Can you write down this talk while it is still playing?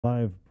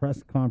live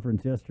press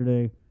conference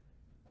yesterday.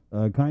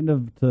 I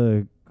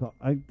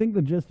think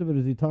the gist of it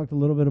is he talked a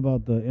little bit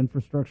about the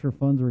infrastructure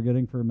funds we're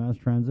getting for mass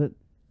transit,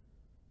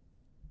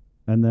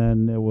 and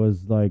then it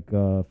was like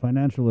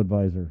financial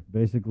advisor.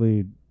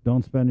 Basically,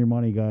 don't spend your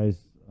money, guys,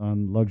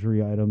 on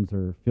luxury items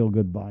or feel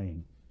good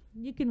buying.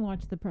 You can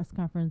watch the press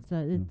conference. Yeah.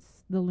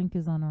 It's the link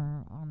is on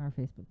our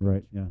Facebook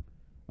Right. page.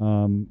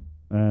 Yeah.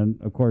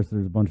 And of course,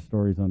 there's a bunch of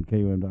stories on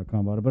KUM.com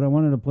about it. But I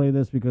wanted to play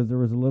this because there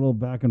was a little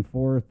back and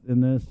forth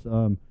in this.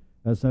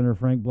 As Senator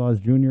Frank Blas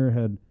Jr.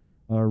 had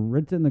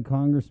written the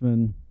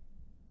congressman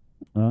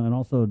and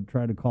also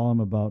tried to call him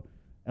about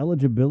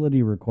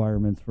eligibility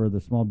requirements for the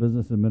Small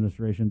Business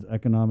Administration's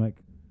economic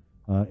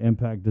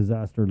impact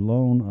disaster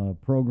loan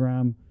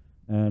program.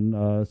 And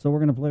so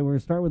we're going to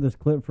start with this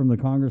clip from the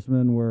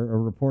congressman where a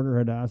reporter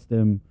had asked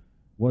him,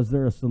 was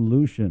there a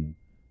solution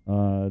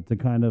to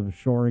kind of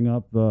shoring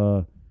up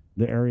the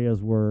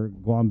areas where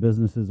Guam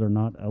businesses are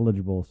not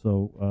eligible?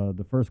 So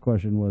the first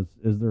question was,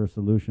 is there a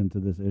solution to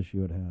this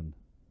issue at hand?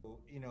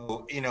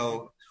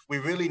 We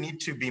really need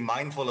to be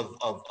mindful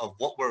of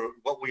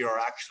what we are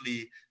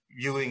actually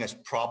viewing as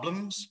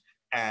problems.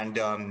 And,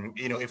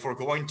 if we're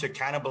going to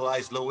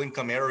cannibalize low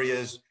income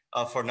areas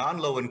for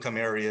non-low income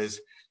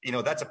areas,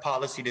 that's a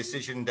policy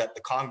decision that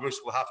the Congress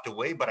will have to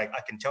weigh. But I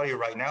can tell you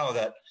right now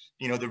that,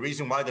 the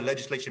reason why the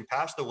legislation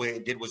passed the way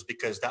it did was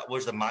because that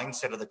was the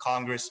mindset of the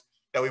Congress,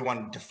 that we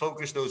wanted to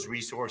focus those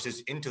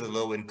resources into the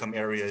low income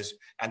areas.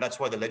 And that's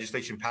why the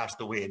legislation passed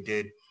the way it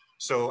did.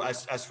 So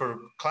as for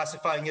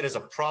classifying it as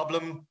a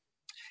problem,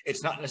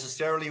 it's not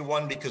necessarily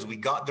one, because we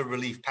got the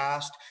relief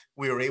passed.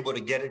 We were able to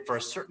get it for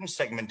a certain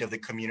segment of the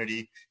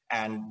community,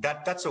 and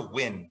that's a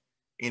win.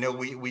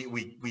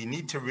 We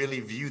need to really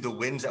view the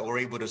wins that we're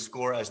able to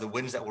score as the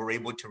wins that we're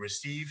able to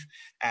receive.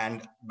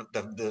 And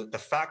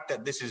the fact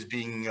that this is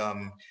being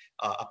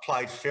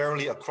applied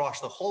fairly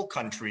across the whole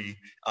country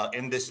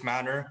in this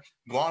manner,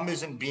 Guam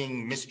isn't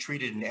being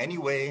mistreated in any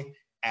way.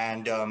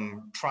 And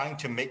trying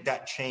to make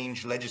that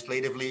change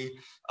legislatively,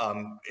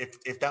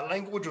 if that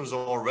language was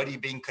already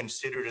being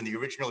considered in the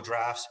original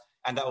drafts,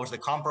 and that was the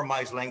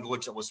compromise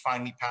language that was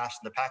finally passed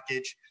in the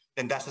package,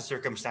 then that's the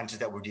circumstances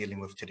that we're dealing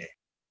with today.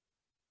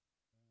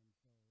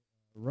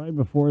 Right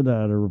before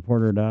that, a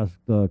reporter had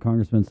asked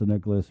Congressman San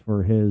Nicolas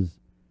for his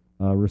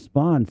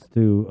response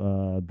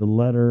to the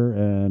letter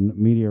and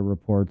media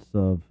reports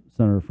of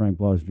Senator Frank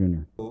Blas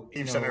Jr.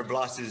 Senator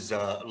Blas's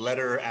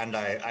letter, and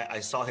I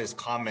saw his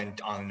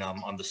comment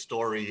on the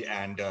story,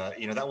 and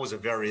that was a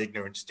very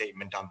ignorant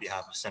statement on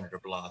behalf of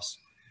Senator Blas.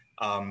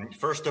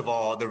 First of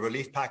all, the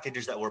relief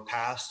packages that were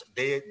passed,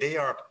 they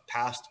are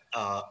passed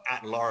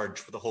at large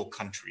for the whole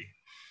country.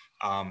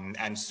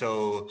 And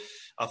so,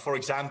 for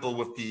example,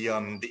 with the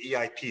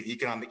EIP, the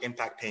Economic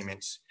Impact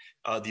Payments,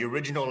 the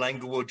original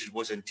language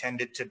was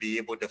intended to be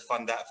able to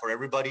fund that for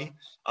everybody,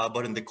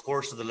 but in the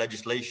course of the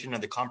legislation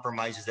and the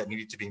compromises that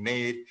needed to be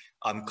made,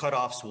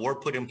 cutoffs were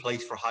put in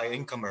place for high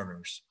income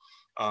earners.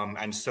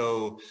 And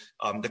so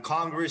the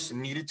Congress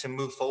needed to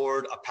move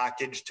forward a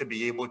package to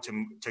be able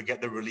to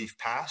get the relief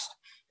passed.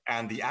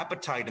 And the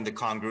appetite in the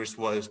Congress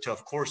was to,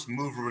 of course,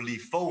 move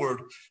relief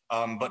forward,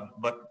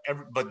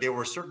 but there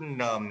were certain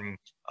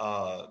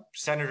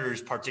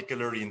senators,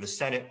 particularly in the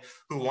Senate,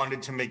 who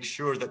wanted to make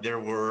sure that the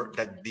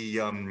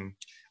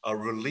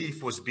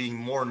relief was being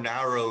more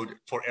narrowed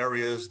for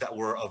areas that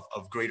were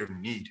of greater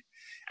need.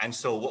 And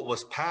so what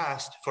was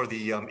passed for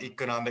the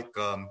economic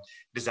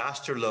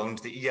disaster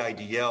loans, the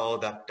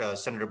EIDL that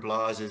Senator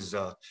Blas is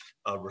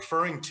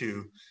referring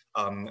to,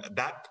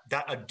 that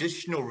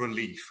additional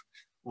relief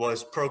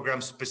was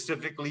programmed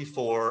specifically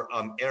for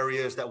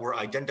areas that were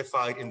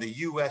identified in the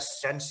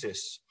US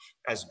Census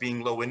as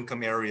being low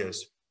income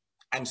areas.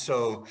 And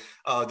so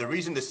the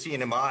reason the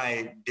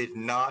CNMI did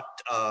not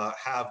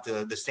have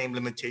the same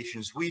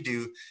limitations we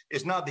do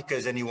is not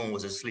because anyone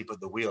was asleep at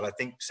the wheel. I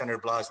think Senator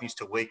Blas needs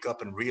to wake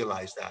up and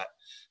realize that.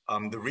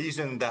 The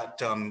reason that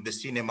the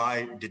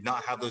CNMI did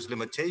not have those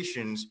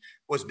limitations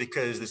was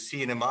because the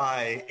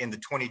CNMI in the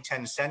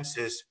 2010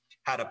 census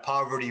had a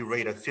poverty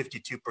rate of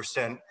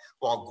 52%,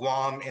 while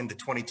Guam in the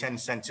 2010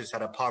 census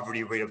had a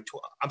poverty rate of,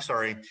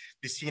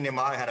 the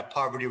CNMI had a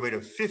poverty rate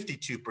of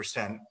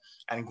 52%,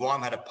 and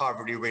Guam had a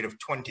poverty rate of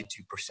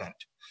 22%.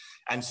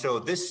 And so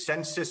this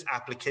census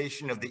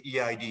application of the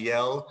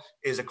EIDL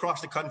is across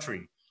the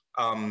country.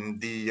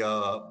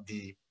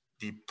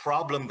 The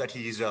problem that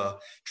he's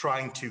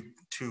trying to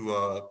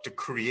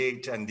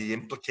create and the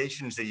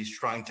implications that he's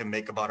trying to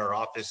make about our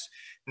office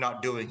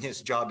not doing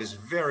his job is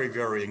very,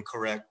 very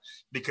incorrect,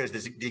 because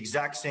the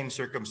exact same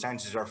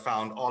circumstances are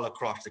found all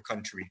across the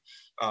country.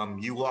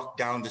 You walk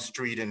down the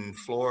street in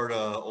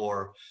Florida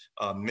or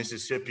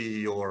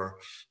Mississippi or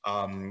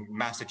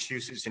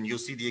Massachusetts, and you'll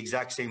see the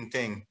exact same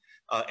thing.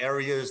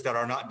 Areas that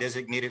are not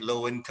designated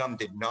low income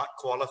did not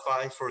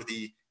qualify for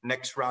the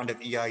next round of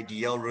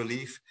EIDL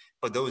relief,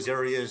 but those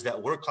areas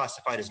that were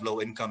classified as low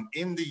income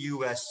in the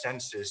US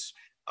Census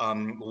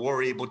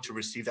were able to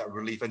receive that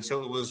relief. And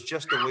so it was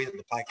just the way that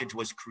the package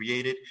was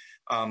created.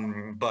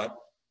 The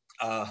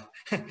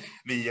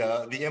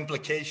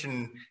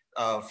implication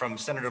from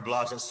Senator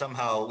Blas that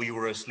somehow we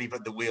were asleep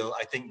at the wheel,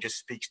 I think just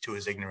speaks to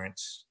his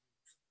ignorance.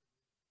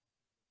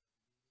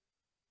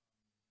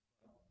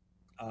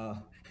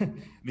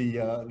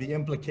 The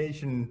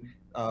implication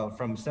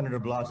from Senator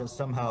Blas that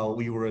somehow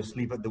we were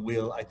asleep at the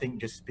wheel, I think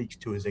just speaks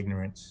to his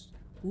ignorance.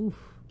 Oof.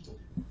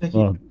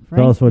 Well,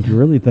 Frank? tell us what you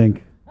really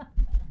think.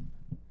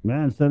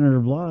 Man, Senator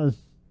Blas,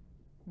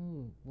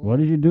 what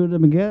did you do to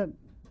him again?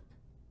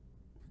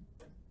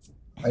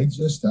 I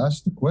just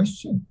asked the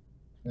question,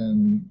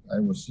 and I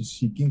was just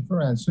seeking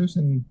for answers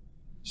and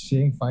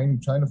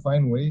trying to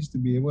find ways to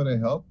be able to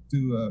help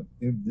to,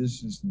 if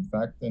this is in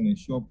fact an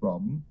issue or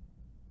problem,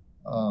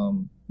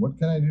 what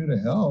can I do to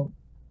help?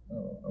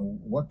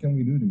 What can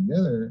we do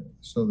together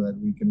so that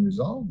we can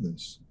resolve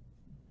this?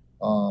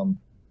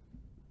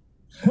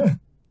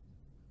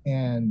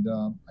 And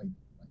I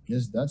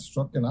guess that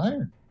struck an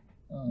iron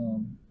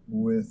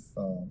with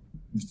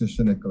Mr.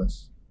 San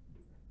Nicolas.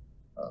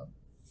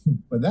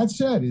 But that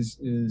said, you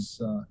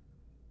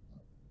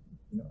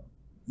know,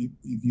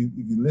 if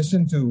you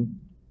listen to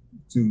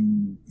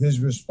his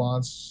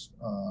response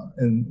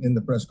in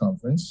the press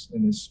conference,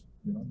 in his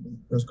the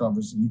press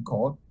conference that he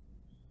called,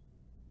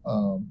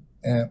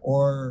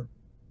 or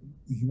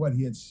what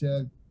he had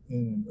said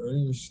in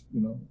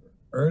an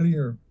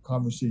earlier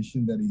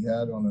conversation that he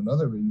had on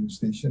another radio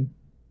station,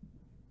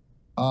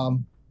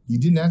 he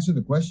didn't answer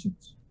the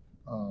questions,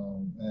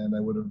 and I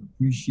would have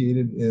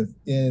appreciated if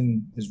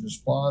in his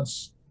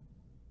response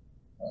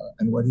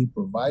and what he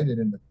provided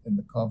in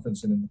the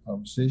conference and in the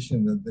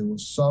conversation, that there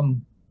was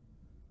some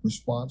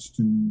response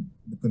to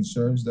the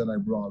concerns that I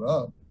brought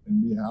up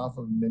in behalf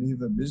of many of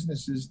the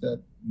businesses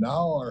that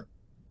now are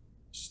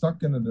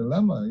stuck in a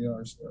dilemma,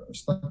 are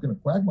stuck in a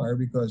quagmire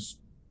because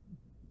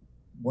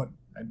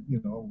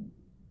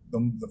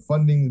the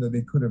funding that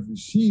they could have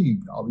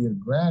received, albeit a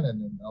grant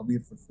and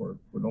albeit for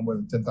no more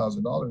than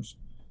 $10,000,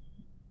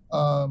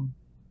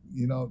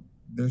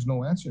 there's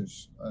no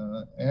answers.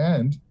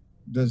 And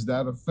does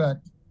that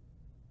affect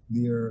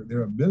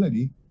their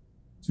ability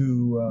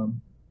to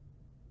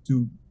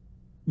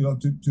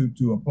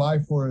apply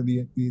for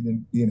the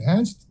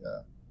enhanced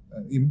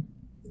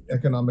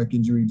economic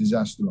injury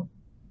disaster loan?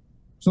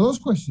 So those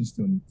questions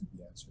still need to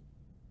be answered.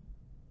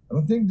 I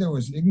don't think there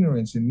was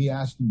ignorance in me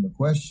asking the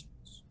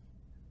questions.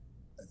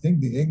 I think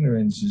the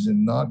ignorance is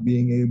in not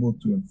being able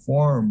to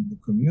inform the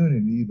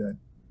community that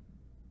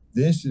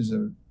this is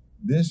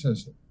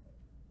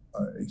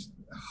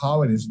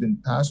how it has been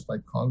passed by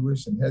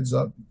Congress, and heads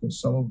up, because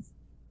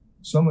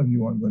some of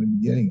you aren't going to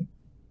be getting it.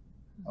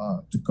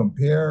 To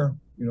compare,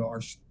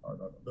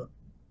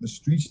 the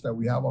streets that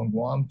we have on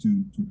Guam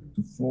to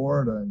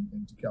Florida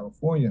and to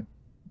California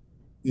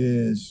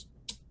is,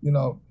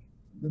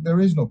 there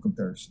is no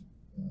comparison.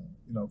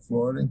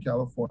 Florida and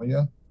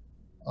California,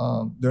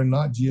 they're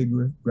not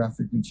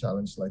geographically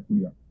challenged like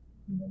we are.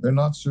 They're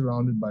not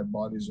surrounded by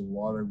bodies of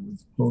water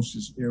with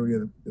closest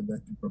area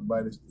that can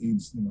provide us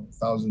aids,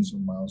 thousands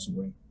of miles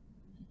away.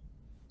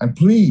 And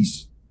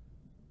please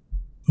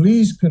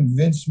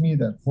convince me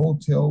that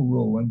Hotel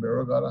Row and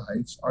Barragata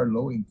Heights are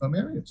low-income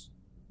areas.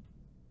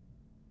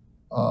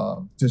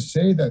 To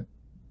say that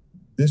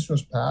this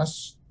was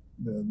passed,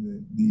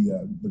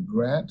 the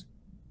grant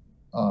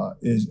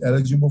is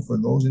eligible for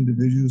those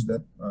individuals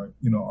that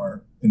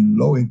are in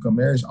low-income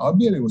areas,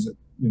 albeit it was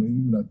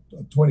even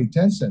a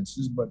 2010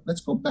 census, but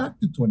let's go back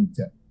to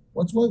 2010.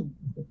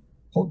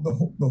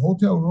 The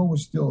Hotel Row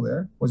was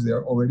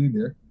already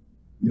there.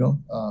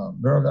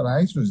 Barragata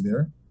Heights was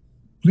there.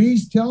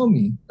 Please tell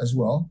me as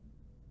well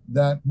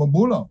that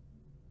Babulao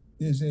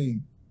is a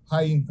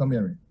high-income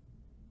area,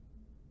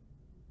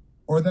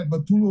 or that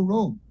Batulo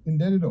Road in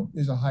Dedido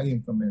is a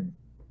high-income area.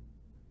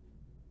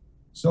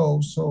 So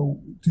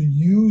to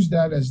use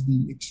that as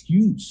the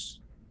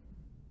excuse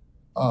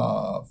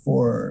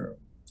for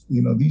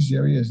these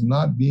areas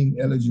not being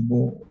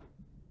eligible,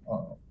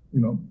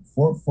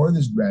 for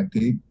this grant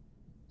aid,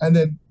 and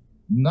then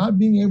not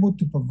being able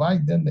to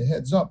provide them the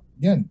heads up.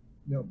 Again,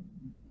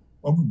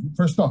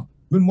 first off,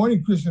 good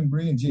morning, Christian,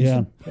 Bree, and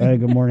Jason. Yeah. Hey,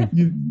 good morning.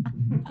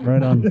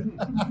 Right on.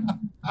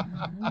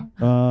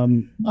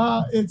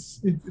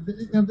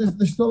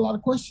 There's still a lot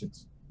of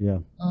questions. Yeah.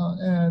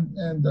 I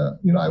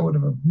would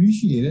have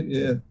appreciated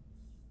if,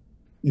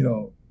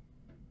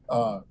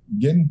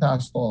 getting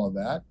past all of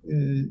that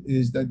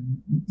is that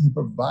he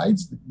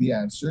provides the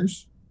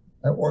answers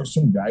or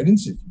some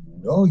guidance, if you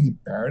will. In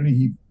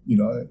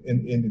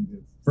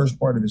the first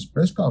part of his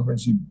press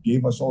conference, he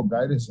gave us all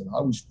guidance on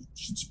how we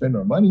should spend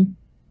our money.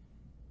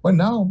 But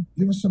now,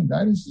 give us some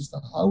guidance as to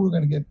how we're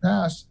going to get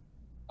past.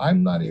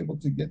 I'm not able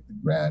to get the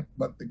grant,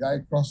 but the guy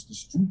across the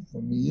street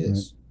from me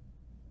is. Right.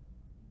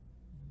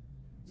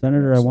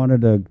 Senator, I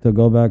wanted to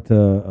go back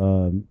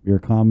to your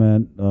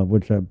comment,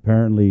 which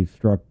apparently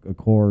struck a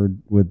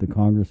chord with the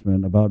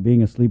congressman about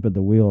being asleep at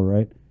the wheel,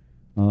 right?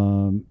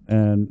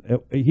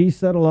 He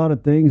said a lot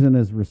of things in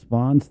his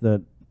response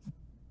that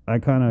I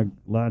kind of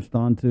latched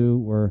onto,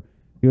 where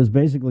he was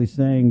basically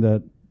saying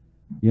that,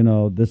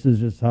 this is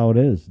just how it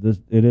is.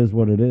 It is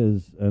what it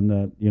is, and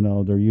that,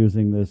 they're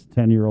using this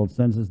 10-year-old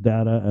census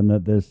data, and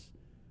that this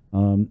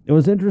It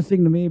was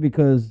interesting to me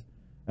because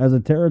as a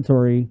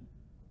territory,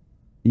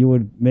 you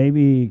would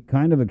maybe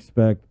kind of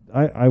expect,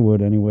 I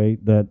would anyway,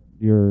 that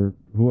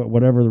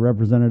whatever the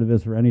representative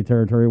is for any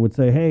territory would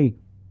say, hey,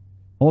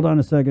 hold on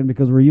a second,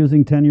 because we're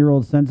using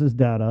 10-year-old census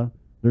data.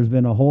 There's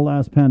been a whole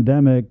ass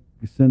pandemic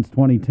since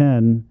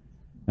 2010,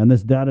 and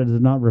this data does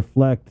not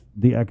reflect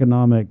the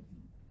economic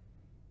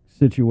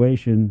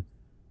situation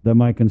that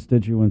my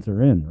constituents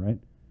are in, right?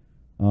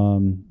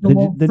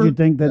 Did you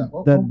think that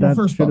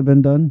that should have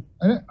been done?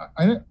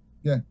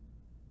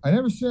 I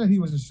never said he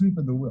was asleep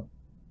at the wheel.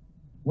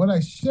 What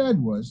I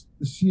said was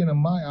the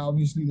CNMI,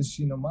 obviously the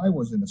CNMI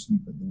wasn't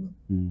asleep at the wheel.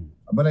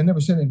 But I never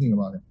said anything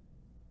about it.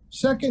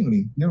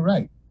 Secondly, you're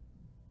right.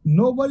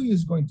 Nobody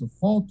is going to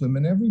fault him,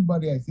 and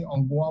everybody, I think,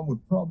 on Guam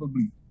would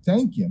probably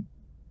thank him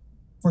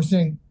for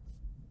saying,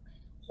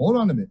 hold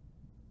on a bit,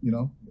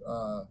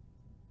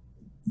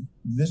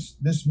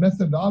 this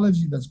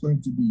methodology that's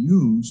going to be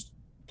used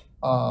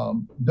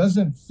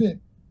doesn't fit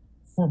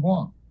for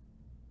Guam.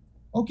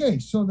 Okay,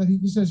 so that he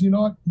says, you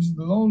know what, he's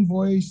the lone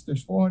voice.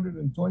 There's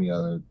 420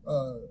 other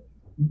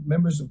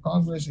members of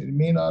Congress. It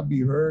may not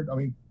be heard. I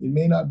mean, it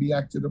may not be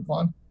acted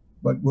upon,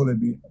 but will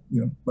it be,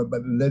 but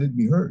let it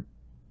be heard.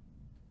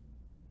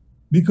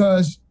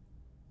 Because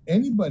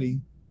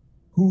anybody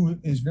who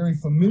is very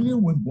familiar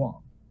with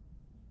Guam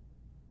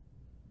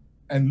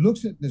and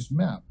looks at this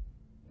map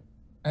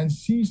and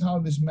sees how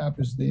this map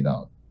is laid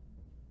out,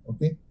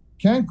 okay,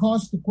 can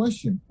cause the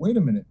question, wait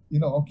a minute,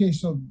 okay,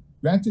 so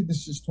granted,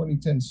 this is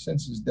 2010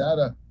 census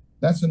data.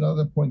 That's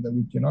another point that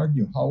we can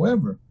argue.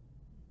 However,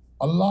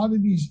 a lot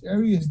of these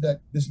areas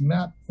that this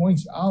map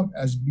points out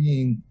as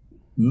being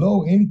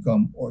low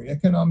income or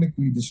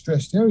economically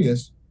distressed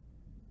areas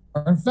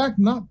are in fact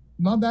not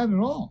that at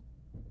all.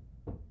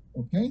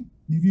 Okay,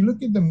 if you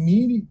look at the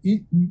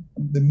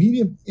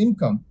median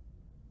income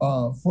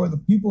for the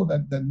people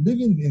that live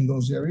in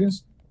those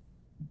areas,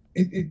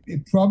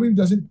 it probably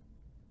doesn't.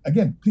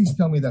 Again, please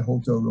tell me that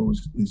Hotel Row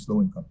is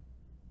low income.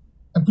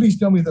 And please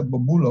tell me that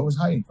Babulo is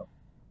high income.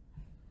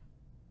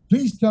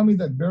 Please tell me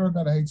that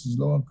Veragara Heights is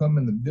low income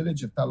and the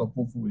village of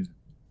Talopofu isn't.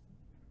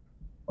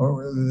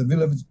 Or the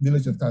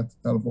village of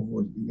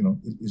Talopofu,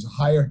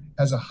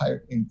 has a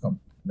higher income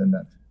than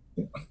that.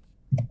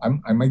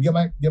 I might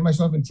get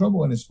myself in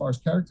trouble and as far as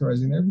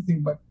characterizing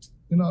everything, but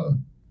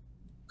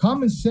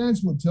common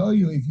sense will tell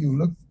you, if you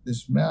look at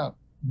this map,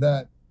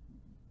 that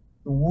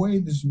the way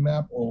this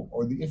map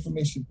or the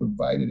information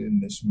provided in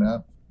this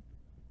map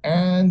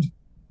and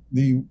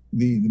the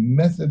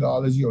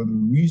methodology or the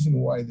reason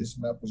why this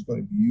map was going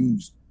to be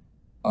used,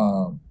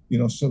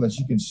 so that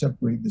you can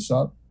separate this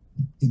out,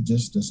 it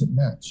just doesn't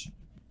match.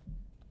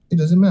 It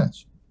doesn't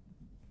match.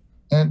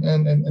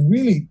 And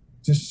really,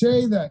 to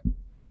say that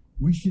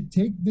we should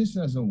take this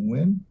as a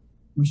win,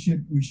 we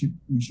should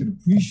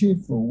appreciate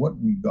for what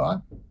we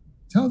got.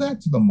 Tell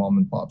that to the mom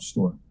and pop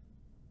store.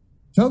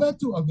 Tell that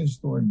to Ugly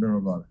Store in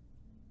Veragara.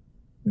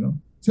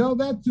 Tell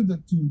that to the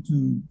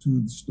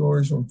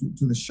stores or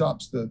to the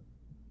shops, the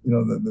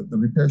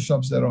repair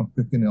shops that are on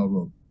Picanel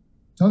Road.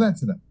 Tell that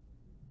to them.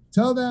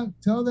 Tell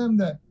them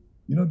that,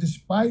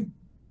 despite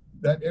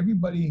that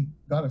everybody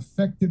got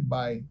affected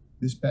by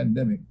this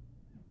pandemic,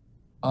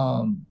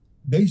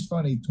 based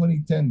on a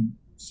 2010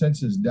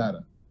 census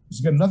data, it's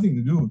got nothing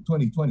to do with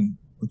 2020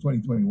 or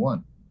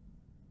 2021,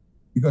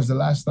 because the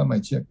last time I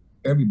checked,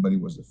 everybody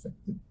was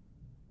affected.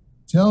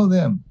 Tell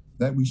them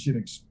that we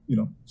should,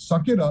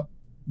 suck it up.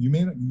 You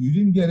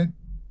didn't get it.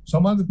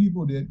 Some other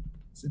people did.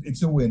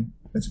 It's a win.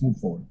 Let's move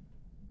forward.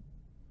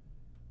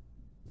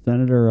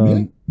 Senator,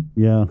 really?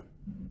 Yeah.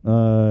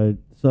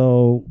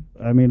 So,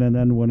 I mean, and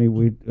then when he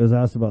was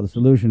asked about the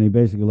solution, he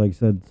basically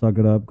said, suck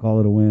it up, call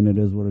it a win. It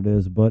is what it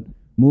is. But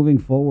moving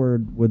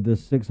forward with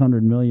this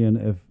 $600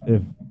 million,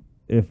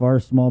 if our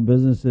small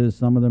businesses,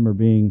 some of them are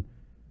being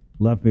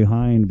left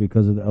behind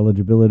because of the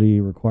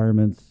eligibility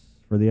requirements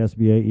for the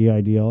SBA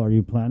EIDL, are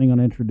you planning on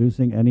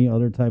introducing any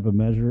other type of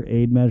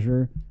aid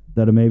measure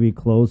that'll maybe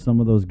close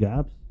some of those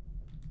gaps?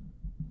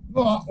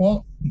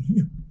 Well,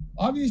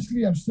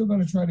 obviously, I'm still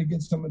going to try to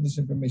get some of this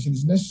information.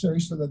 It's necessary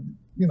so that,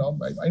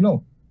 I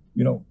know,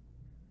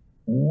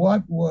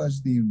 what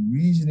was the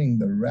reasoning,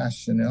 the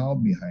rationale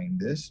behind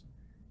this,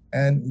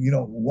 and,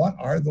 what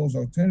are those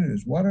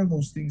alternatives? What are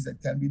those things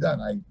that can be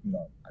done?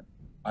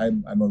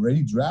 I'm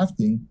already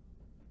drafting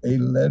a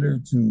letter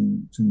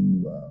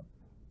to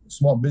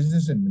Small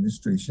Business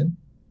Administration,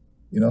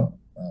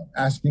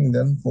 asking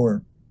them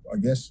for, I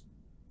guess,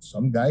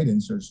 some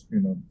guidance or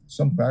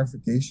some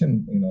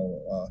clarification,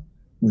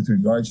 with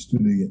regards to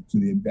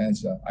the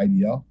advanced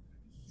IDL.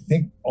 I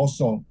think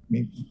also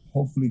maybe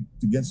hopefully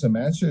to get some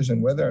answers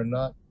on whether or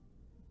not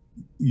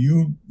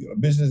a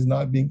business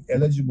not being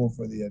eligible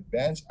for the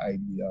advanced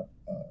IDL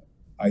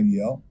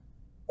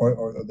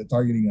or the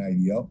targeting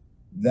IDL,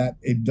 that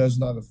it does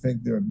not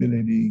affect their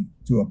ability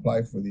to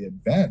apply for the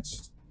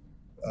advanced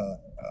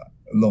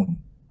loan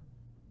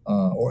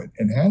or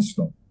enhanced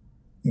loan.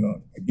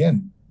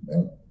 Again,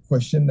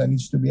 question that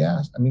needs to be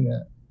asked.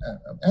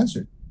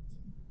 answered.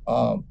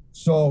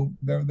 So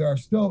there are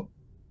still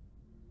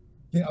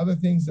other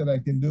things that I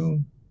can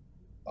do.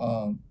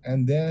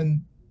 And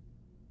then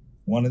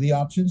one of the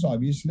options,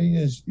 obviously,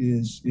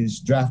 is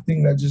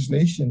drafting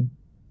legislation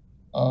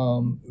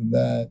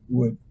that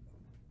would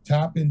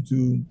tap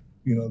into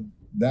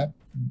that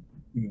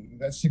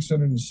that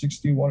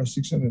 661 or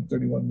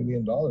 631 $1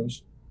 million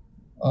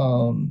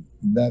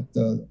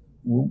that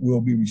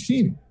we'll be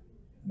receiving.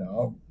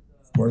 Now,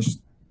 of course,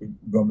 the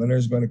governor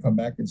is going to come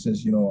back and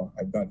says,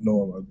 I've got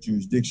no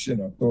jurisdiction,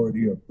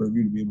 authority, or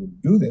purview to be able to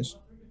do this.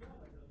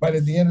 But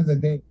at the end of the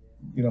day,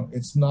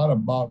 it's not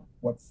about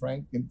what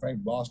Frank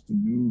Blas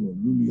can do, or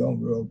Lou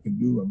Leon can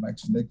do, or Mike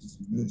San Nicolas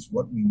can do. It's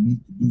what we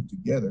need to do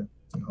together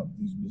to help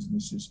these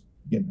businesses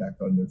get back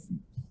on their feet.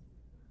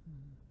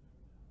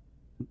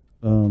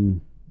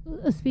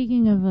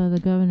 Speaking of the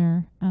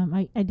governor,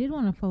 I did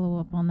want to follow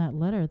up on that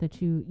letter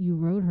that you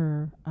wrote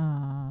her.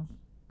 I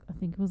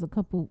think it was a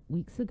couple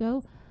weeks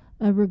ago,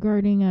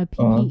 regarding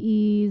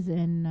PPEs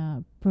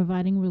and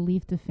providing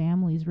relief to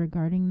families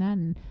regarding that,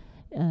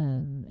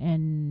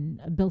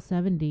 and Bill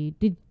 70.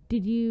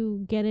 Did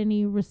you get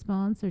any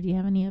response, or do you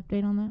have any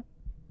update on that?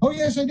 Oh,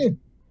 yes, I did.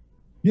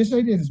 Yes,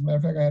 I did. As a matter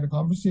of fact, I had a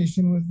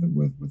conversation with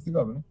the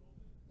governor,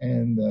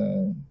 and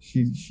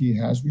she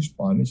has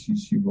responded.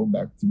 She wrote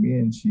back to me,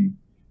 and she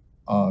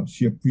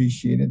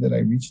appreciated that I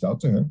reached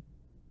out to her,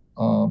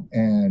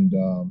 and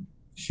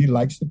she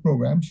likes the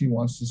program. She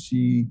wants to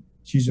see.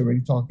 She's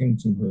already talking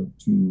to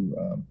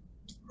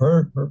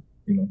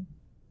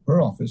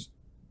her office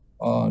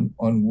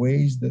on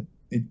ways that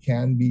it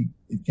can be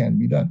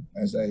done.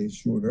 As I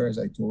assured her, as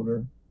I told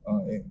her,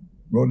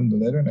 wrote in the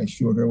letter, and I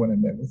assured her when I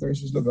met with her.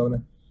 She says, "Look,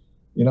 Governor,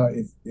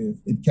 if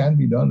it can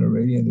be done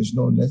already, and there's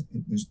no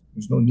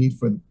need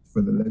for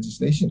the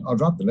legislation, I'll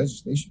drop the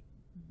legislation.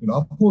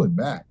 I'll pull it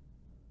back,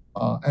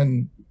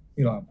 and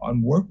I'll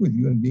work with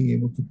you in being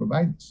able to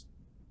provide this.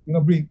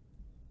 Bree,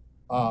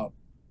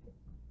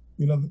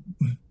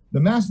 the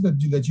mask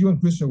that you and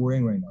Chris are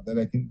wearing right now, that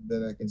I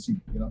can see,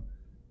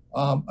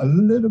 a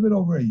little bit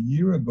over a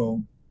year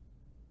ago,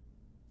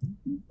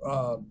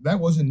 that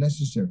wasn't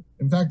necessary.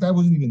 In fact, that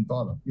wasn't even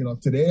thought of.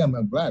 Today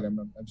I'm glad.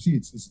 I'm see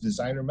it's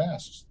designer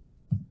masks.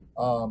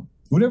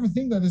 Would ever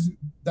think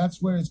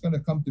that's where it's going to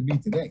come to be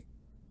today.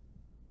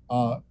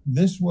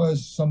 This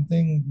was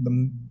something,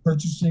 the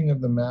purchasing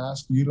of the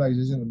mask,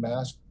 utilizing the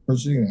mask,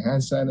 purchasing the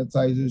hand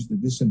sanitizers, the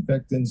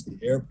disinfectants, the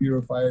air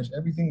purifiers,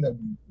 everything that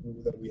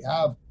we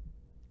have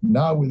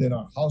now within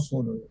our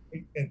household or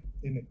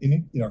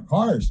in our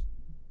cars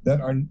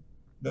that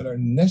are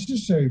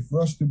necessary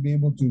for us to be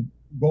able to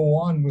go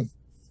on with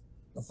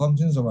the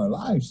functions of our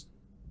lives,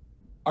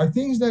 are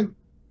things that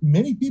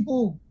many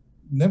people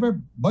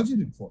never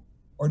budgeted for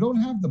or don't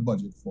have the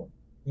budget for.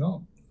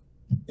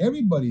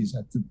 Everybody's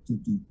had to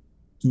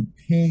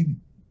pay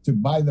to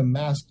buy the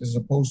mask as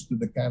opposed to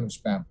the can of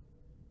Spam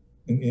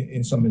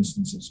in some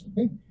instances.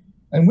 Okay,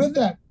 and with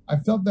that, I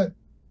felt that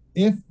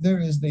if there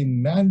is a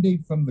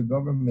mandate from the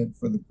government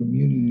for the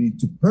community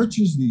to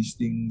purchase these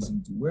things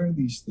and to wear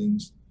these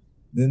things,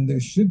 then there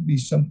should be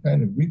some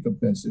kind of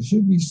recompense. There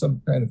should be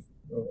some kind of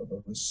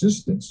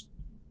assistance.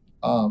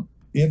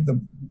 If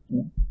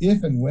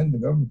and when the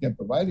government can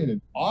provide it,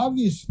 and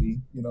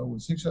obviously,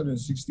 with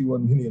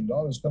 $661 million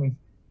coming,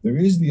 there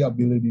is the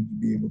ability to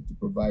be able to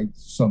provide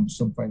some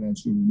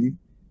financial relief,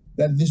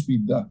 that this be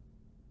done.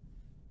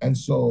 And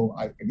so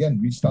I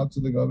again reached out to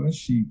the governor.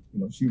 She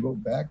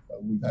wrote back.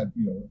 We've had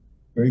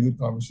very good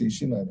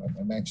conversation.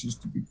 I'm anxious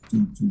to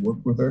work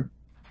with her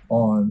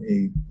on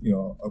a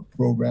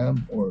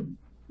program, or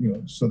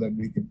so that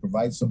we can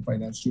provide some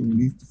financial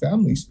relief to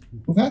families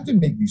who've had to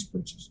make these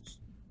purchases.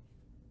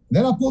 And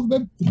then I'll pull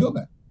the bill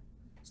back.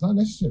 It's not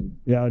necessary.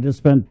 Yeah, I just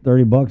spent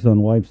 $30 on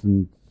wipes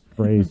and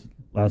sprays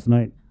last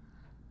night.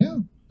 Yeah,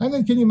 and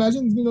then can you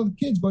imagine the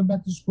kids going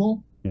back to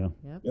school? Yeah.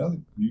 Yep.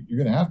 You're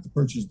going to have to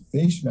purchase the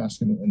face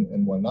mask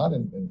and whatnot,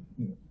 and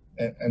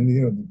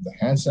the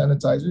hand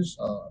sanitizers.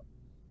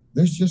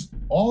 There's just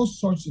all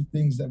sorts of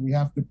things that we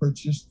have to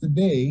purchase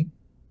today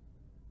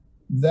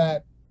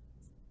that,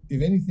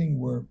 if anything,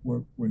 were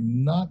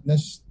not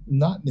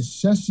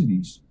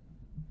necessities,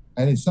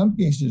 and in some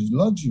cases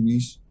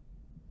luxuries,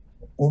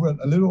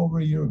 a little over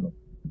a year ago.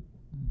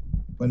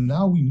 But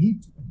now we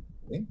need to.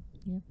 Okay?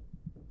 Yeah.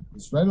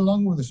 It's right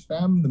along with the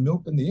Spam, the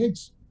milk, and the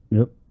eggs.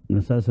 Yep,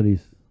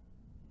 necessities.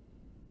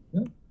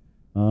 Yeah.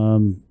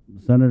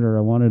 Senator,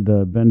 I wanted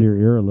to bend your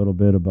ear a little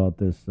bit about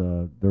this.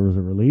 There was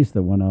a release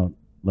that went out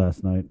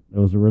last night. It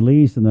was a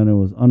release, and then it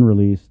was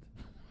unreleased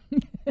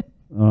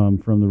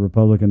from the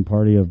Republican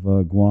Party of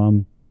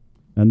Guam.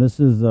 And this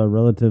is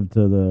relative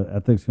to the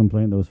ethics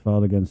complaint that was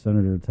filed against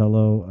Senator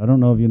Tello. I don't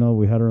know if you know,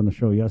 we had her on the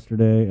show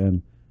yesterday,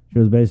 and she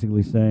was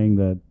basically saying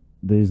that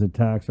these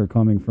attacks are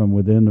coming from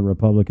within the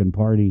Republican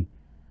Party.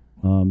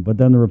 But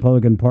then the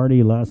Republican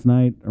Party last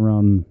night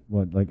around,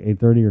 like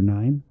 8:30 or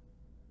 9?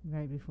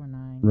 Right before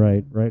 9.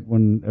 Right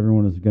when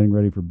everyone was getting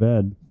ready for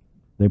bed,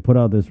 they put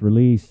out this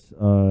release,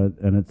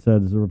 and it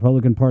says, the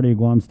Republican Party of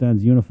Guam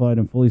stands unified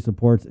and fully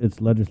supports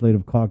its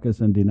legislative caucus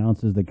and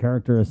denounces the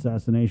character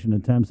assassination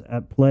attempts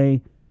at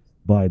play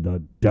by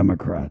the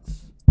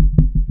Democrats.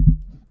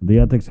 The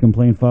ethics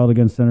complaint filed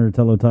against Senator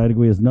Tello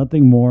Taidegui is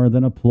nothing more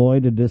than a ploy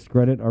to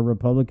discredit our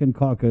Republican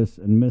caucus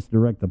and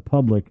misdirect the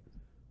public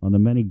on the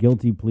many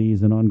guilty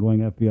pleas and ongoing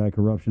FBI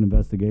corruption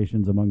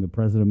investigations among the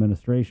present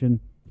administration.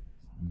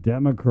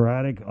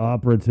 Democratic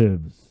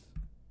operatives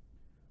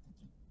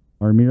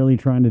are merely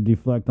trying to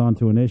deflect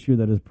onto an issue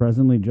that is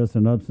presently just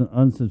an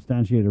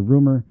unsubstantiated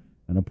rumor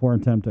and a poor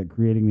attempt at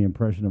creating the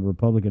impression of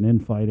Republican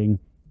infighting,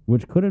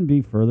 which couldn't be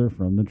further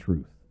from the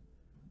truth.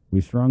 We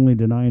strongly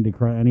deny and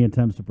decry any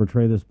attempts to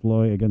portray this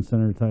ploy against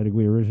Senator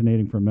Taidegui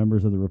originating from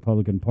members of the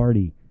Republican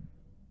Party.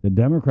 The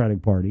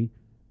Democratic Party,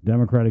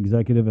 Democrat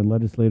executive and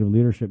legislative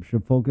leadership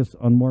should focus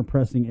on more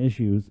pressing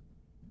issues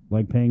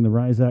like paying the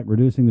RISE Act,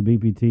 reducing the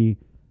BPT,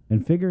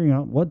 and figuring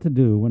out what to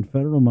do when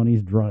federal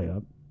monies dry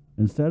up,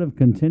 instead of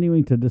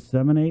continuing to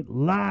disseminate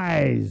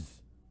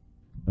lies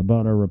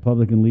about our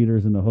Republican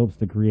leaders in the hopes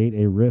to create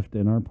a rift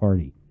in our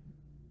party.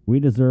 We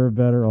deserve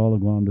better. All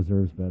of Guam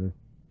deserves better.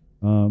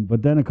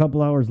 But then a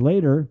couple hours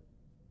later,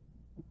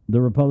 the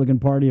Republican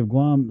Party of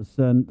Guam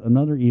sent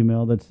another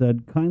email that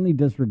said, kindly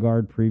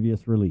disregard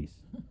previous release.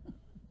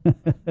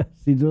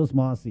 Sijus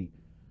Masi.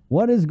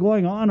 What is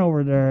going on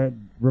over there at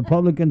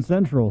Republican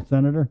Central,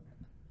 Senator?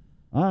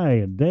 Aye,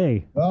 a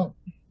day. Well,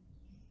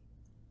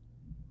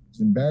 as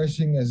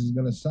embarrassing as it's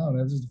going to sound,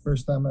 this is the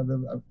first time I've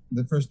heard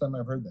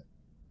that.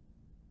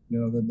 You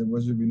know, that there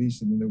was a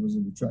release and then there was a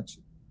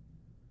retraction.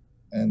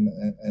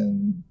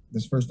 And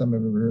this first time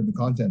I've ever heard the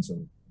contents of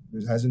it.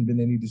 There hasn't been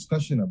any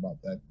discussion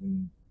about that,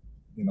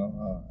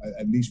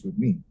 at least with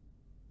me.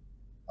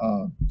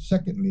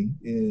 Secondly,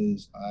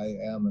 is I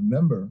am a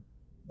member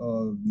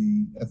of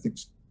the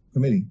ethics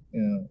committee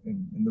in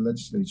the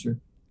legislature,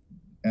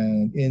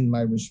 and in my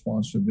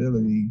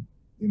responsibility,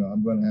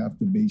 I'm going to have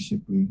to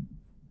basically,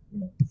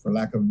 for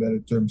lack of a better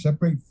term,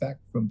 separate fact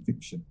from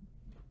fiction,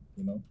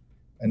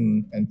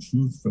 and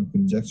truth from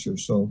conjecture.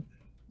 So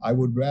I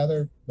would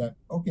rather that,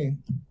 okay,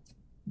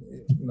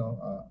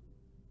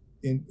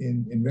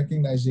 in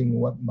recognizing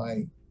what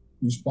my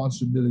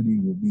responsibility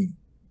will be,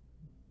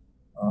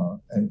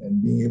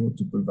 and being able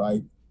to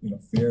provide,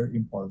 fair,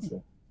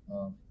 impartial,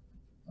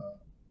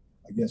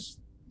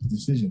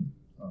 decision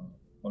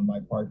on my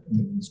part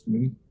in this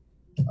committee,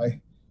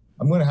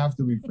 I'm going to have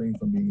to refrain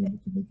from being able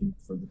to make any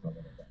further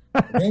comment on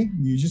that. Okay,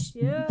 you just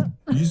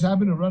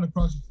happen to run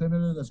across a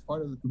senator that's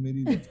part of the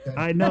committee.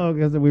 I know,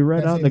 because we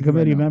read out the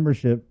committee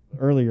membership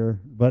earlier,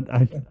 but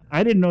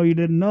I didn't know you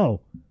didn't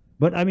know.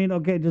 But I mean,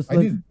 okay, just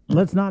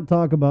let's not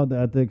talk about the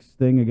ethics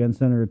thing against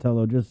Senator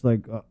Tello, just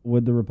like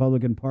with the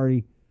Republican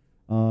Party.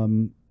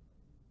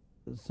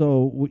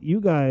 So you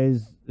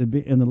guys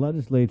in the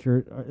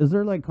legislature, is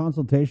there like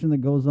consultation that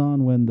goes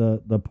on when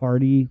the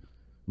party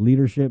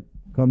leadership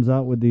comes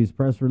out with these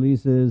press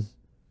releases?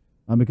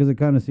 Because it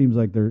kind of seems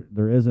like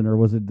there isn't, or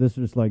was it this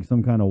just like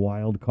some kind of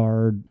wild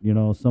card?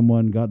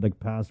 Someone got the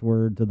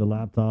password to the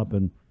laptop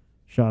and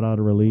shot out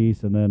a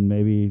release, and then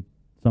maybe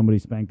somebody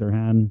spanked their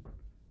hand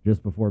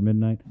just before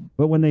midnight.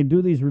 But when they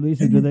do these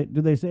releases, do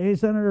they say, "Hey,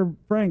 Senator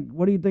Frank,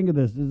 what do you think of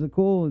this? Is it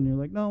cool?" And you're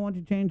like, "No, why don't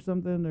you change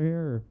something?" They're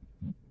here.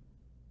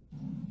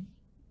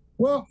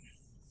 Well,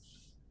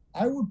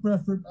 I would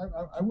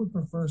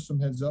prefer some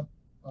heads up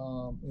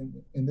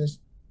in this.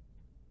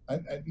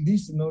 At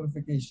least a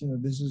notification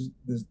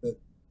that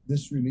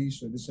this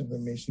release or this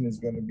information is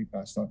going to be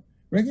passed on.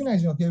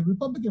 Recognizing, okay, the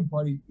Republican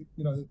Party,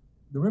 the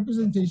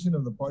representation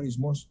of the party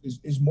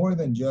is more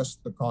than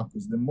just the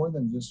caucus. They're more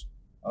than just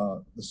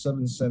the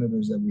 7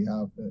 senators that we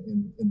have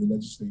in the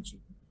legislature.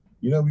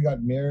 We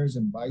got mayors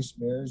and vice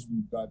mayors.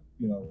 We've got,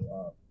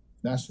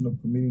 national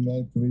committee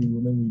men, committee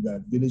women. We've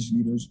got village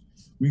leaders.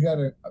 We got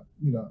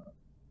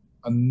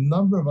a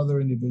number of other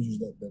individuals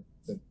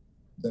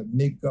that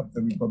make up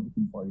the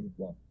Republican Party as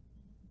well.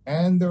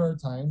 And there are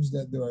times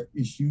that there are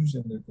issues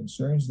and there are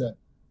concerns that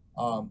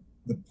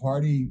the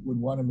party would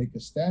want to make a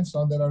stance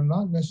on that are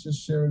not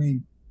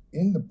necessarily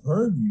in the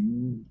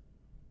purview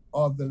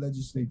of the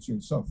legislature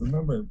itself.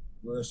 Remember,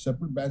 we're a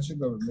separate branch of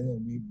government,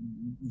 and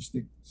we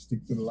stick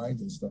to the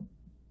lines and stuff.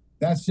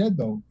 That said,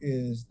 though,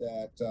 is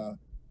that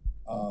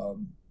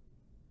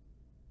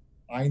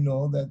I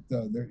know that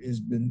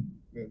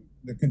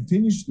there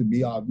continues to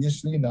be,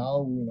 obviously now,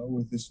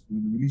 with the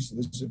release of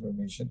this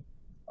information,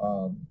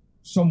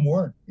 some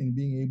work in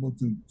being able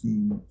to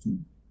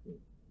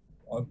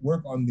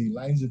work on the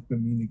lines of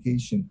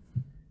communication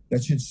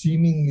that should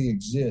seemingly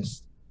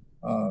exist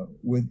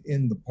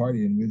within the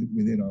party and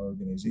within our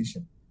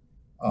organization.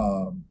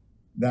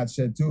 That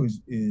said, too,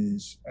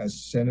 is as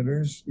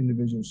senators,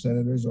 individual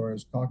senators, or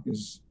as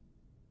caucus,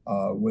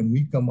 when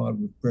we come out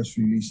with press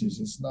releases,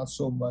 it's not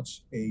so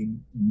much a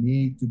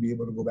need to be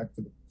able to go back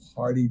to the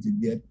party to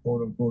get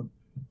quote unquote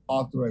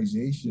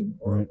authorization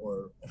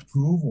or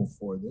approval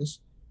for this.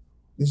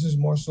 This is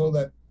more so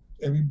that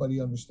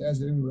everybody understands,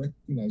 that everybody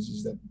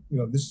recognizes that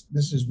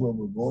this is where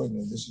we're going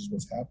and this is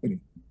what's happening.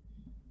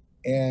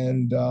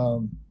 And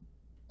I'm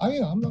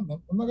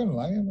not gonna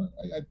lie.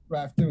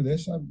 After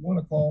this, I want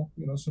to call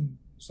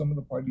some of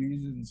the party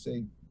leaders and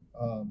say,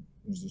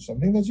 is there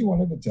something that you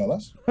wanted to tell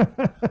us?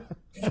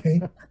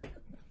 Okay.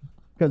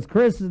 Because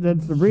Chris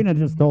and Sabrina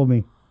just told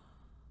me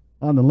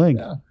on the link.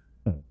 Yeah.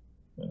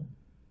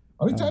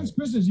 How many times,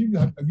 Chris, have you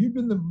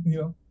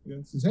been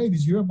says, hey,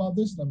 did you hear about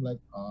this? And I'm like,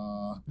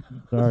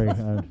 Sorry,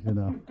 I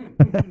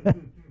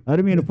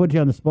didn't mean to put you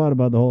on the spot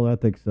about the whole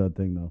ethics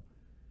thing, though.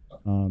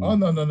 No,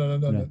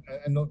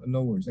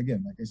 no worries.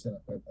 Again, like I said,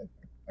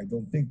 I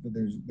don't think that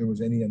there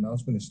was any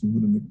announcement as to who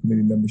the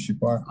committee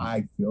membership are.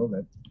 I feel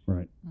that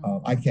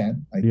I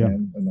can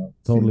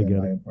totally say that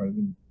get I it. am part of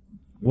the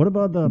What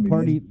about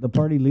the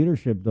party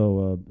leadership,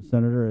 though,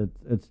 Senator?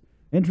 It's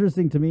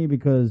interesting to me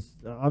because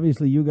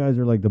obviously you guys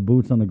are like the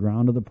boots on the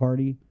ground of the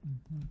party,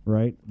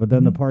 right? But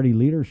then the party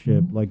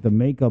leadership, like the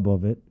makeup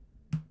of it,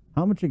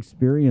 how much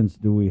experience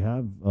do we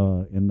have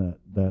in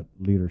that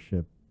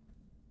leadership?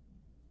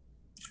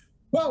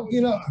 Well,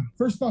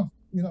 first off,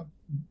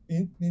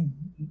 in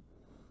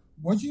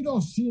what you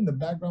don't see in the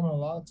background a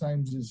lot of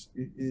times is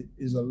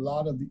a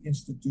lot of the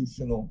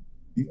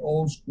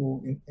old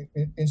school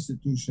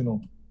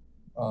institutional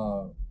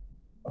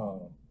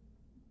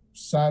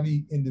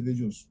savvy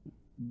individuals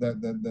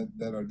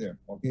that are there.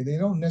 Okay, they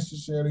don't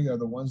necessarily are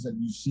the ones that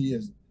you see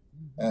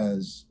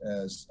as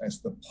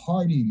the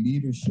party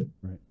leadership.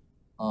 Right.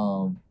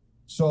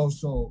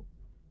 So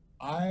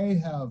I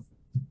have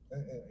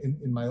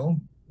in my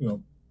own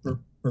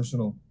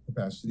personal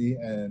capacity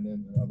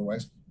and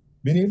otherwise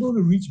been able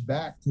to reach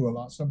back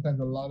to sometimes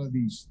a lot of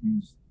these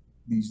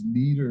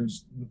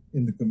leaders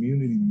in the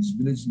community, these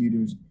village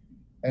leaders,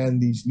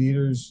 and these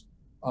leaders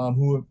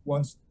who have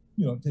once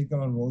taken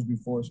on roles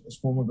before as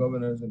former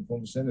governors and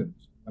former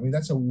senators. I mean,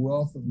 that's a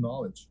wealth of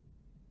knowledge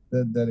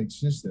that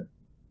exists there.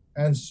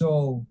 And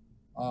so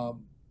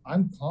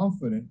I'm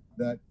confident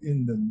that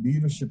in the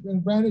leadership,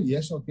 and granted,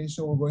 yes, okay,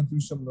 so we're going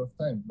through some rough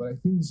times, but I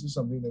think this is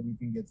something that we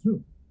can get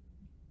through.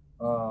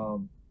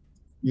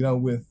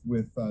 With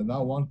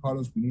now Juan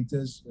Carlos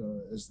Benitez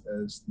as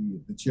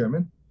the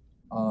chairman,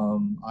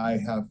 I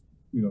have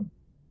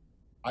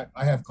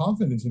I have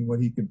confidence in what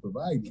he can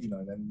provide.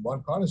 And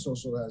Juan Carlos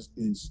also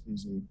is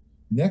a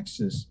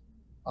nexus,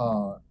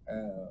 to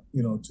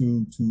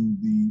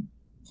the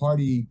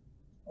party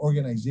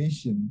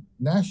organization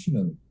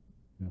nationally.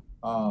 Yeah.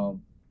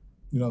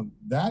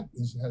 That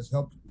has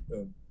helped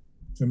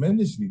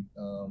tremendously.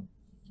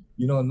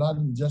 Not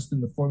just in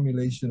the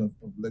formulation of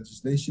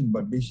legislation,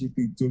 but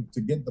basically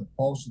to get the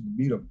pulse of the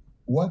beat of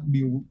what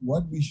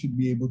we should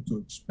be able to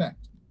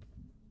expect,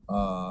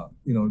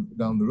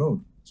 down the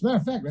road. As a matter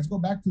of fact, let's go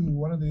back to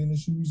one of the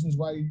initial reasons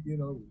why,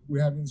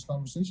 we're having this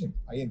conversation.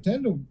 I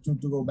intend to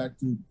go back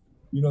to,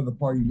 the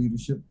party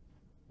leadership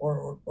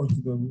or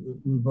to the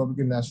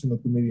Republican National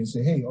Committee and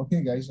say, hey,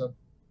 okay, guys, do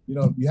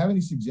you have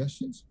any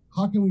suggestions?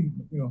 How can we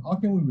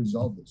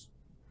resolve this?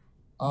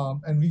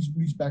 And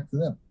reach back to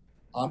them.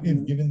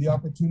 If given the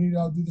opportunity,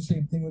 I'll do the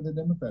same thing with the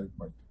Democratic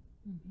Party.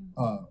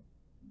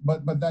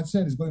 But that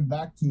said, it's going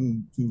back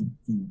to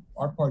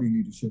our party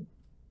leadership.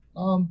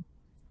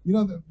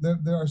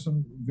 There are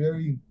some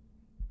very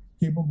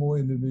capable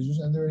individuals,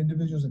 and there are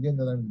individuals again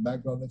that are in the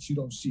background that you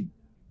don't see.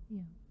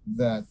 Yeah.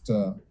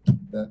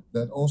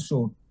 That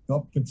also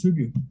help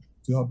contribute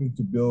to helping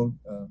to build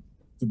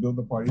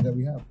the party that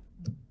we have.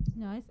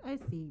 No, I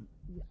see.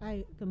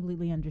 I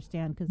completely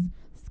understand because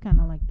it's kind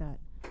of like that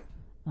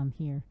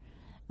here.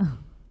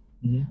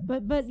 Mm-hmm.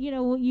 But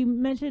you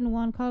mentioned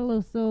Juan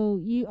Carlos, so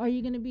are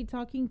you going to be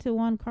talking to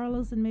Juan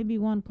Carlos, and maybe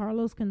Juan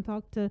Carlos can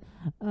talk to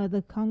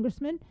the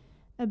congressman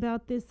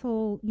about this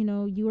whole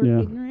you are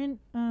ignorant.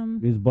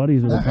 His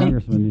buddies with the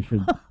congressman.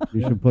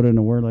 You should put in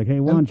a word like, hey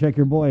Juan, check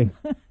your boy.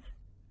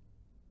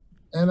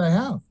 And I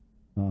have.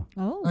 Oh.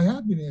 I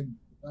have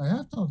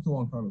talked to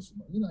Juan Carlos.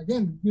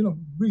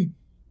 Bree,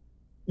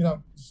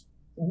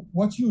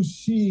 what you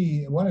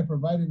see, what I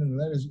provided in the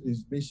letters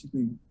is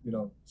basically,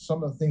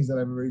 some of the things that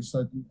I've already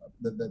started,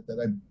 that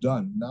I've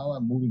done. Now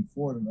I'm moving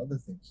forward on other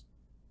things.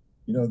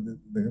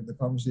 The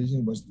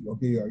conversation was,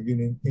 okay, are you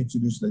going to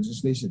introduce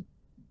legislation?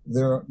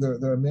 There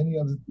are many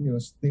other,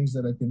 things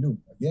that I can do.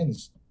 Again,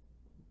 it's,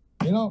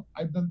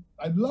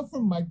 I'd love for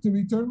Mike to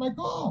return my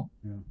call.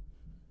 Yeah.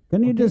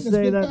 Can you just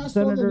say that,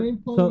 Senator?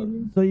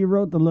 So you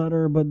wrote the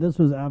letter, but this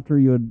was after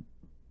you had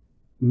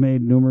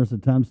made numerous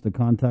attempts to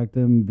contact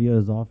him via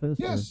his office?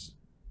 Yes.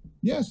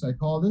 Yes, I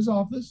called his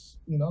office,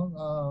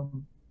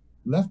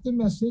 left a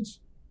message.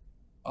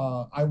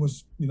 I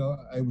was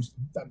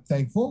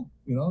thankful,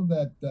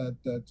 that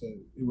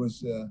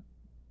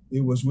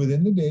it was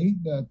within the day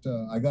that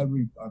I got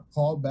a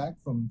call back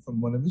from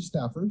one of his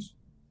staffers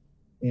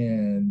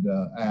and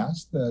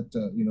asked that,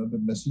 the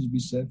message be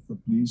sent for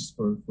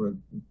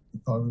the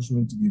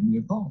congressman to give me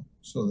a call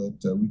so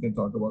that we can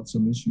talk about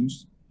some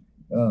issues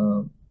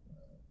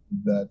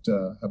that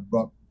have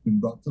been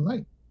brought to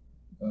light,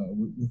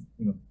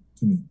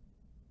 to me.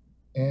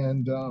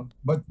 And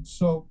but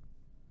so,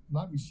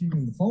 not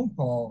receiving the phone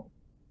call,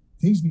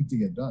 things need to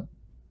get done.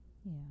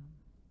 Yeah.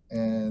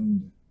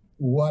 And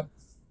one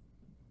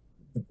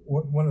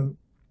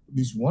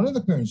of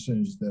the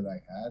concerns that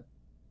I had,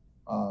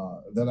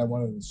 that I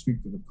wanted to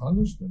speak to the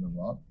congressman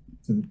about,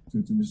 to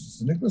Mr.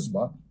 San Nicolas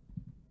about,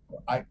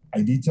 I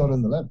detailed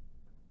in the letter.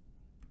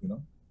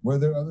 Were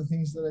there other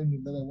things that I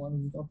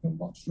wanted to talk to him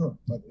about? Sure,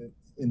 but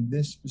in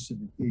this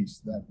specific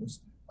case,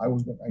 I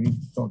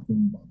need to talk to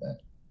him about that.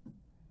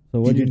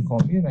 So he didn't call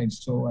me, and I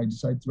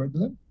decided to write to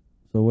them.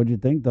 So what'd you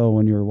think though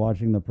when you were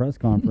watching the press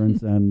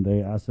conference and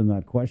they asked him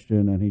that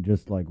question and he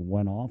just like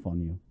went off on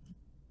you?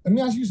 Let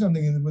me ask you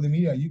something with the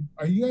media.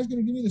 Are you guys going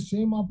to give me the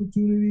same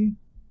opportunity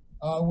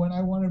when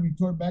I want to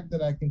retort back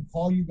that I can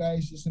call you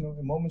guys just in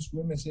a moment's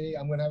whim and say,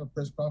 I'm going to have a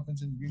press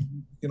conference and you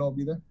can all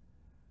be there?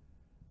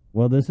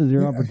 Well, this is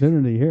your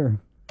opportunity here.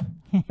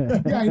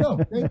 Yeah, I know.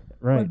 Right.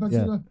 Right. But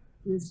yeah. You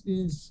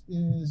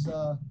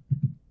know,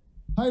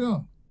 I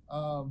know.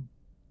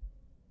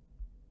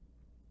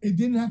 It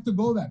didn't have to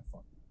go that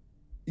far.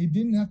 It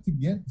didn't have to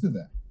get to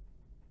that.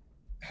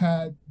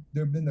 Had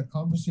there been a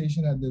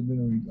conversation, had there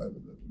been a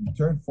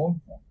return phone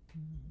call,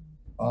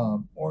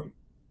 or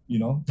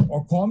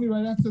call me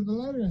right after the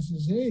letter and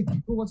says, "Hey,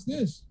 people, what's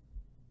this?"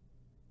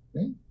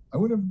 Okay, I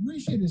would have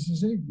appreciated it.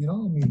 Says, "Hey,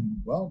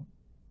 well,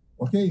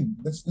 okay,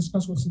 let's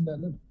discuss what's in that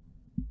letter."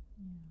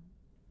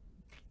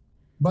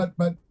 But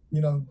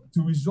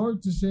to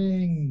resort to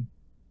saying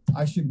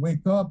I should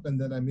wake up and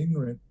that I'm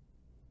ignorant,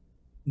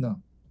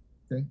 no.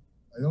 Okay,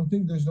 I don't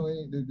think there's no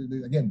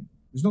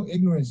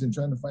ignorance in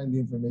trying to find the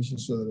information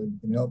so that it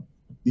can help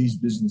these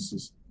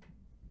businesses,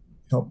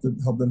 help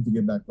them to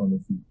get back on their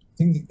feet. I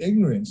think the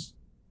ignorance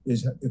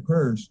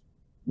occurs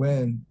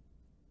when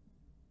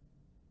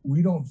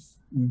we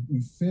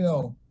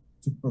fail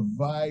to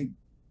provide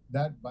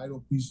that vital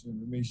piece of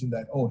information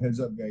that, oh, heads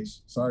up,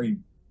 guys, sorry,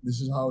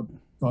 this is how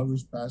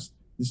Congress passed,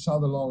 this is how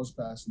the law was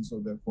passed, and so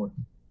therefore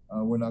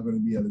we're not going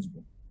to be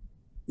eligible.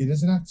 It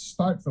doesn't have to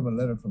start from a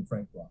letter from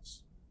Frank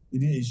Blas.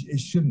 It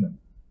shouldn't have.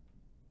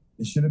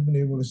 It should have been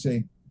able to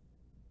say,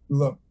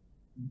 look,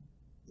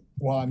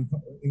 while I'm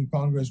in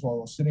Congress, while I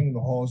was sitting in the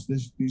halls,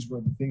 these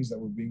were the things that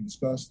were being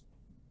discussed.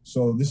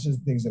 So this is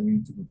the things that we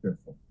need to prepare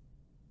for.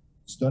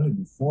 It's done it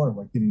before,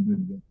 why can't he do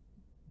it again?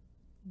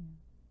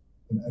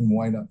 And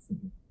why not for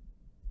him?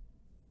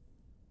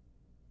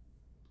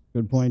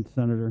 Good point,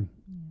 Senator.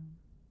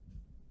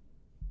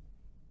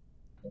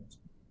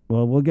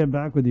 Well, we'll get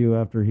back with you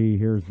after he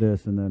hears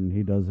this, and then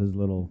he does his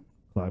little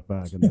clap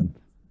back, and then.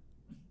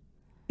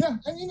 Yeah,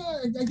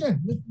 and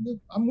again,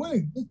 I'm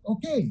willing.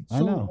 Okay, so I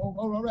know.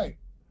 All right,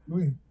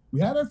 we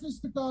had our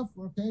fisticuff.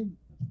 Okay,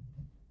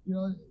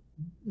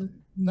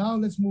 now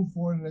let's move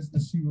forward and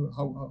let's see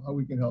how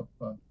we can help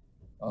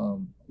our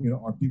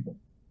people.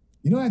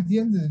 At the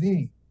end of the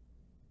day,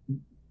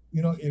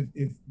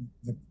 if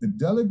the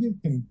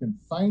delegate can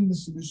find the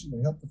solution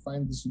and help to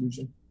find the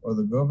solution, or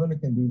the governor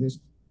can do this,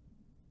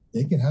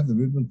 they can have the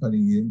ribbon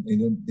cutting in.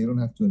 They don't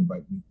have to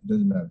invite me. It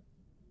doesn't matter.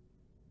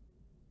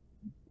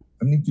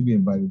 I need to be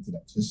invited to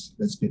that. Just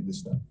let's get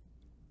this done.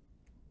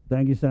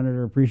 Thank you,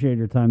 Senator. Appreciate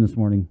your time this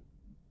morning.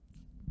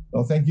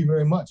 Well, thank you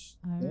very much.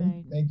 All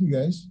right. Thank you,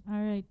 guys. All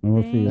right. And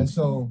we'll see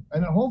you.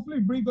 And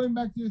hopefully, Bree, going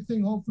back to your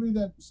thing, hopefully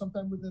that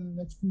sometime within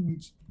the next few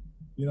weeks,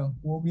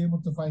 we'll be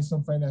able to find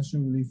some financial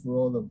relief for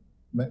all the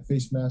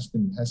face masks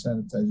and hand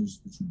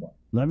sanitizers that you bought.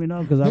 Let me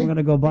know, because I'm going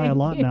to go buy a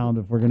lot now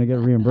if we're going to get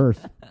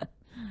reimbursed.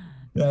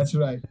 That's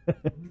right.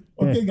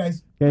 Okay,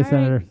 guys. Okay, All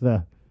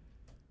Senator.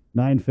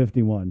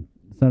 9:51.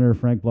 Senator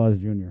Frank Blas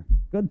Jr.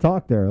 Good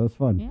talk there. That was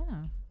fun.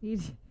 Yeah.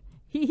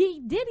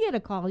 He did get a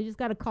call. He just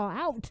got a call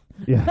out.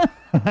 Yeah.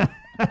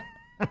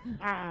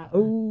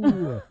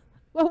 Ooh.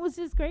 What was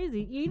just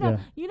crazy? We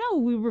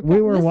were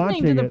were listening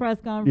watching to the it. press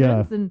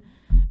conference, and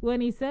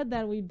when he said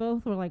that, we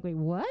both were like, "Wait,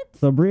 what?"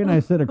 So Bree and I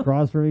sit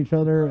across from each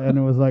other, and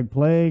it was like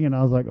playing, and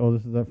I was like, "Oh,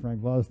 this is that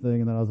Frank Blas thing,"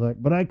 and then I was like,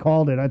 "But I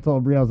called it." I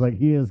told Bree, I was like,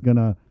 "He is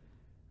gonna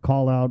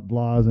call out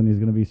Blas, and he's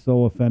gonna be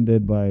so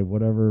offended by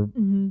whatever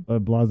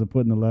Blas had put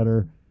in the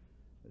letter."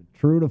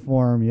 True to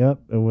form, yep.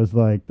 It was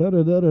like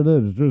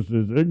it's just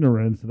his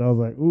ignorance, and I was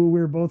like, "Ooh," we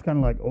were both kind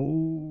of like,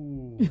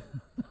 "Oh,"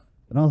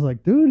 and I was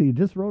like, "Dude, he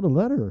just wrote a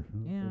letter."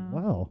 Yeah. Like,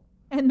 wow.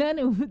 And then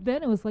it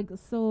was like,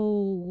 so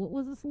what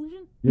was the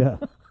solution? Yeah.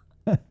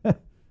 And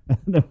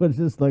it was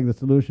just like the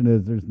solution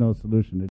is there's no solution.